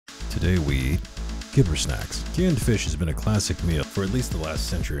Today we eat kipper snacks. Canned fish has been a classic meal for at least the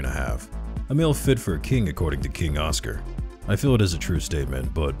last century and a half. A meal fit for a king according to King Oscar. I feel it is a true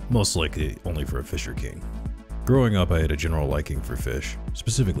statement, but most likely only for a fisher king. Growing up, I had a general liking for fish,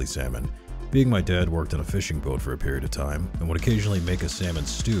 specifically salmon. Being my dad worked on a fishing boat for a period of time and would occasionally make a salmon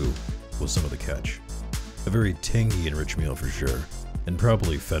stew with some of the catch. A very tangy and rich meal for sure, and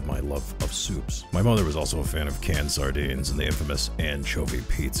probably fed my love of soups. My mother was also a fan of canned sardines and the infamous anchovy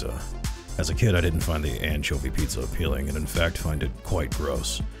pizza. As a kid, I didn't find the anchovy pizza appealing and in fact find it quite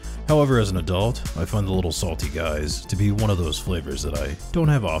gross. However, as an adult, I find the little salty guys to be one of those flavors that I don't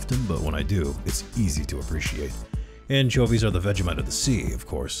have often, but when I do, it's easy to appreciate. Anchovies are the Vegemite of the sea, of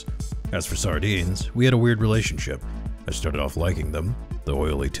course. As for sardines, we had a weird relationship. I started off liking them. The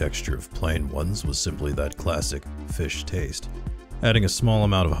oily texture of plain ones was simply that classic fish taste. Adding a small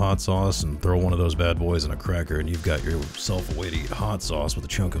amount of hot sauce and throw one of those bad boys in a cracker and you've got yourself a way to eat hot sauce with a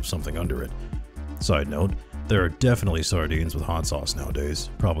chunk of something under it. Side note, there are definitely sardines with hot sauce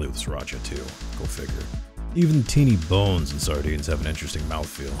nowadays, probably with sriracha too, go figure. Even teeny bones in sardines have an interesting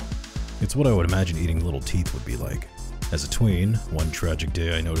mouthfeel. It's what I would imagine eating little teeth would be like. As a tween, one tragic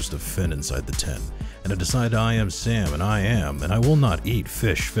day I noticed a fin inside the tin, and I decided I am Sam and I will not eat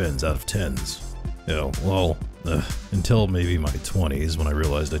fish fins out of tins. Until maybe my 20s when I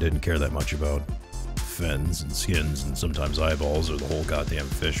realized I didn't care that much about fins and skins and sometimes eyeballs or the whole goddamn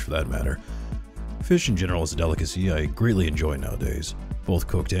fish for that matter. Fish in general is a delicacy I greatly enjoy nowadays, both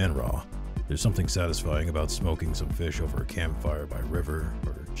cooked and raw. There's something satisfying about smoking some fish over a campfire by a river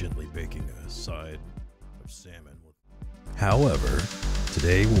or gently baking a side of salmon. However,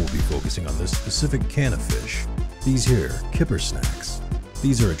 today we'll be focusing on this specific can of fish, these here kipper snacks.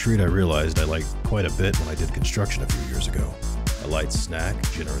 These are a treat I realized I liked quite a bit when I did construction a few years ago. A light snack,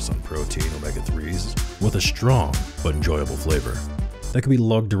 generous on protein, omega-3s, with a strong but enjoyable flavor that can be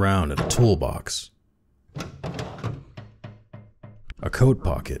lugged around in a toolbox, a coat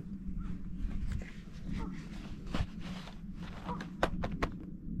pocket,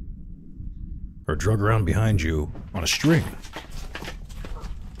 or drug around behind you on a string.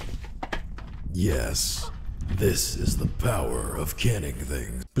 Yes. This is the power of canning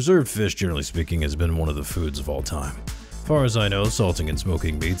things. Preserved fish, generally speaking, has been one of the foods of all time. Far as I know, salting and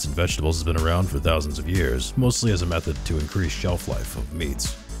smoking meats and vegetables has been around for thousands of years, mostly as a method to increase shelf life of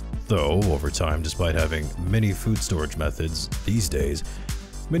meats. Though, over time, despite having many food storage methods these days,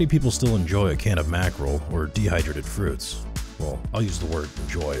 many people still enjoy a can of mackerel or dehydrated fruits. Well, I'll use the word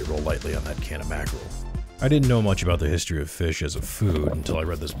enjoy real lightly on that can of mackerel. I didn't know much about the history of fish as a food until I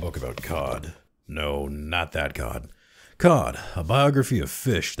read this book about cod. No, not that cod. Cod, a biography of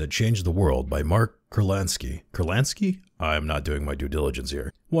fish that changed the world by Mark Kurlansky. Kurlansky? I'm not doing my due diligence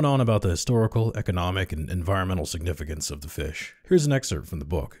here. Went on about the historical, economic, and environmental significance of the fish. Here's an excerpt from the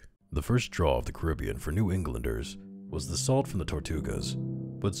book. The first draw of the Caribbean for New Englanders was the salt from the Tortugas,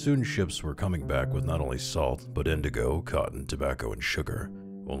 but soon ships were coming back with not only salt, but indigo, cotton, tobacco, and sugar.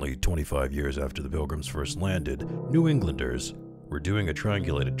 Only 25 years after the Pilgrims first landed, New Englanders were doing a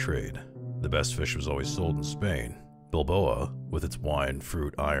triangulated trade. The best fish was always sold in Spain. Bilboa, with its wine,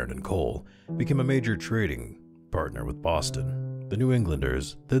 fruit, iron, and coal, became a major trading partner with Boston. The New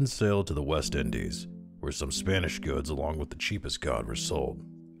Englanders then sailed to the West Indies, where some Spanish goods along with the cheapest cod were sold,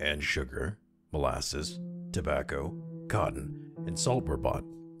 and sugar, molasses, tobacco, cotton, and salt were bought.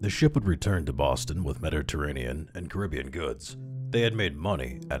 The ship would return to Boston with Mediterranean and Caribbean goods. They had made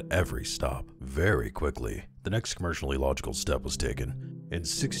money at every stop very quickly. The next commercially logical step was taken. In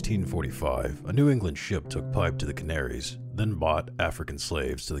 1645, a New England ship took pipe to the Canaries, then bought African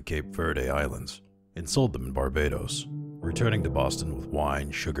slaves to the Cape Verde Islands, and sold them in Barbados, returning to Boston with wine,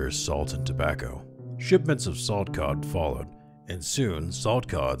 sugar, salt, and tobacco. Shipments of salt cod followed, and soon salt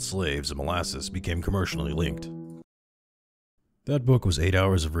cod, slaves, and molasses became commercially linked. That book was 8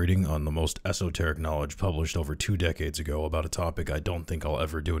 hours of reading on the most esoteric knowledge published over 2 decades ago about a topic I don't think I'll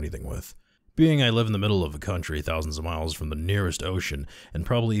ever do anything with. Being I live in the middle of a country thousands of miles from the nearest ocean, and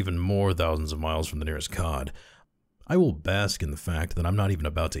probably even more thousands of miles from the nearest cod, I will bask in the fact that I'm not even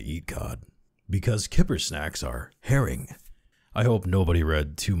about to eat cod, because kipper snacks are herring. I hope nobody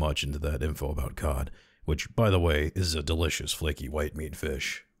read too much into that info about cod, which, by the way, is a delicious flaky white meat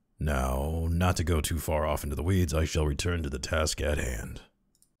fish. Now, not to go too far off into the weeds, I shall return to the task at hand.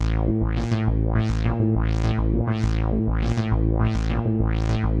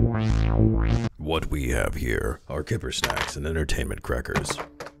 What we have here are kipper snacks and entertainment crackers.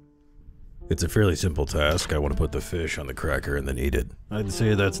 It's a fairly simple task. I want to put the fish on the cracker and then eat it. I'd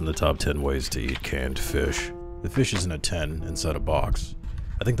say that's in the top 10 ways to eat canned fish. The fish is in a tin inside a box.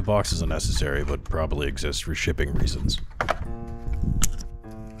 I think the box is unnecessary, but probably exists for shipping reasons.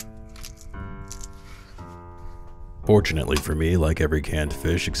 Fortunately for me, like every canned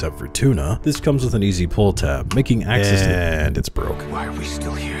fish except for tuna, this comes with an easy pull tab, making access and it's broke. Why are we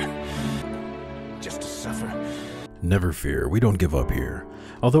still here? Just to suffer? Never fear, we don't give up here.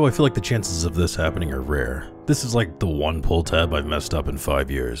 Although I feel like the chances of this happening are rare. This is like the one pull tab I've messed up in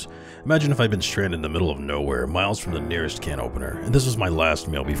 5 years. Imagine if I'd been stranded in the middle of nowhere, miles from the nearest can opener, and this was my last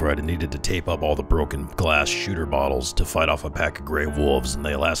meal before I'd needed to tape up all the broken glass shooter bottles to fight off a pack of gray wolves in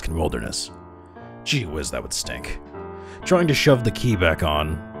the Alaskan wilderness. Gee whiz, that would stink. Trying to shove the key back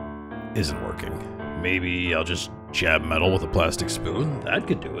on isn't working. Maybe I'll just jab metal with a plastic spoon? That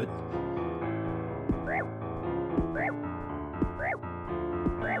could do it.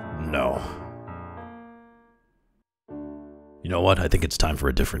 No. You know what? I think it's time for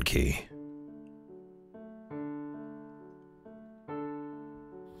a different key.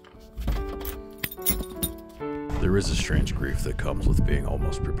 There is a strange grief that comes with being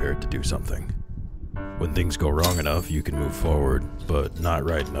almost prepared to do something. When things go wrong enough, you can move forward, but not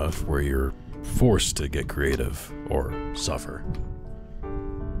right enough where you're forced to get creative or suffer.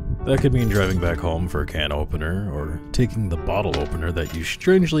 That could mean driving back home for a can opener, or taking the bottle opener that you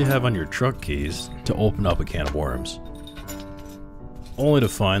strangely have on your truck keys to open up a can of worms. Only to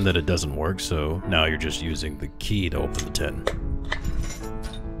find that it doesn't work, so now you're just using the key to open the tin.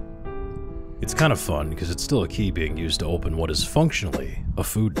 It's kind of fun because it's still a key being used to open what is functionally a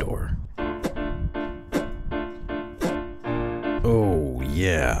food door. Oh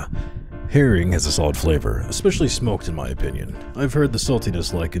yeah. Herring has a solid flavor, especially smoked in my opinion. I've heard the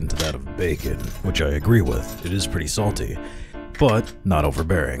saltiness likened to that of bacon, which I agree with. It is pretty salty, but not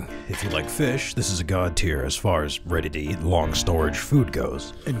overbearing. If you like fish, this is a god tier as far as ready-to-eat long storage food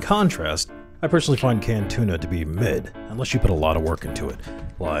goes. In contrast, I personally find canned tuna to be mid, unless you put a lot of work into it,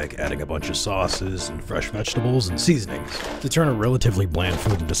 like adding a bunch of sauces and fresh vegetables and seasonings, to turn a relatively bland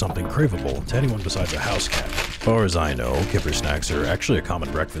food into something craveable to anyone besides a house cat. As far as I know, kipper snacks are actually a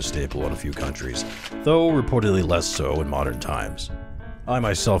common breakfast staple in a few countries, though reportedly less so in modern times. I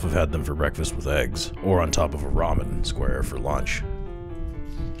myself have had them for breakfast with eggs, or on top of a ramen square for lunch.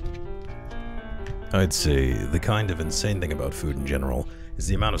 I'd say the kind of insane thing about food in general is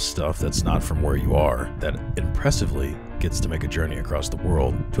the amount of stuff that's not from where you are that impressively gets to make a journey across the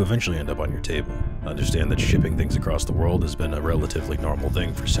world to eventually end up on your table. Understand that shipping things across the world has been a relatively normal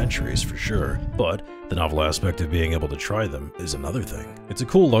thing for centuries for sure, but the novel aspect of being able to try them is another thing. It's a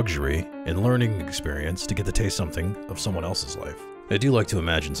cool luxury and learning experience to get to taste something of someone else's life. I do like to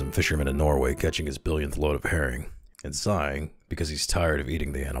imagine some fisherman in Norway catching his billionth load of herring and sighing because he's tired of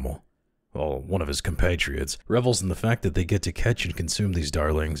eating the animal, while one of his compatriots revels in the fact that they get to catch and consume these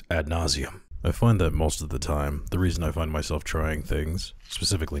darlings ad nauseum. I find that most of the time, the reason I find myself trying things,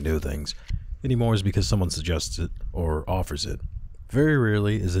 specifically new things, anymore is because someone suggests it or offers it. Very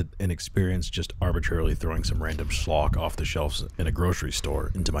rarely is it an experience just arbitrarily throwing some random schlock off the shelves in a grocery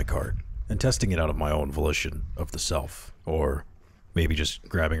store into my cart and testing it out of my own volition of the self, or maybe just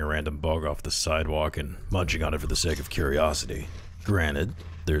grabbing a random bug off the sidewalk and munching on it for the sake of curiosity. Granted,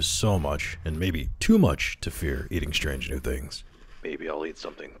 there's so much, and maybe too much, to fear eating strange new things. Maybe I'll eat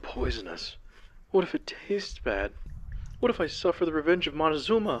something poisonous. What if it tastes bad? What if I suffer the revenge of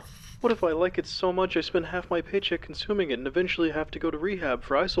Montezuma? What if I like it so much I spend half my paycheck consuming it and eventually have to go to rehab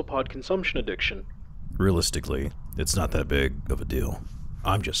for isopod consumption addiction? Realistically, it's not that big of a deal.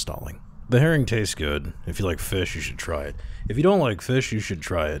 I'm just stalling. The herring tastes good. If you like fish, you should try it. If you don't like fish, you should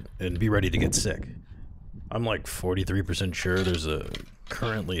try it, and be ready to get sick. I'm like 43% sure there's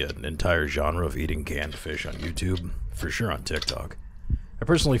currently an entire genre of eating canned fish on YouTube, for sure on TikTok. I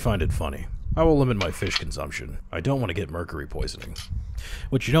personally find it funny. I will limit my fish consumption. I don't want to get mercury poisoning.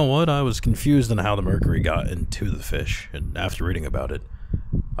 Which, you know what, I was confused on how the mercury got into the fish, and after reading about it,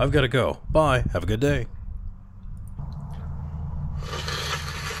 I've got to go. Bye, have a good day.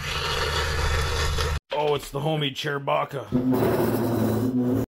 Oh, it's the homie Chewbacca.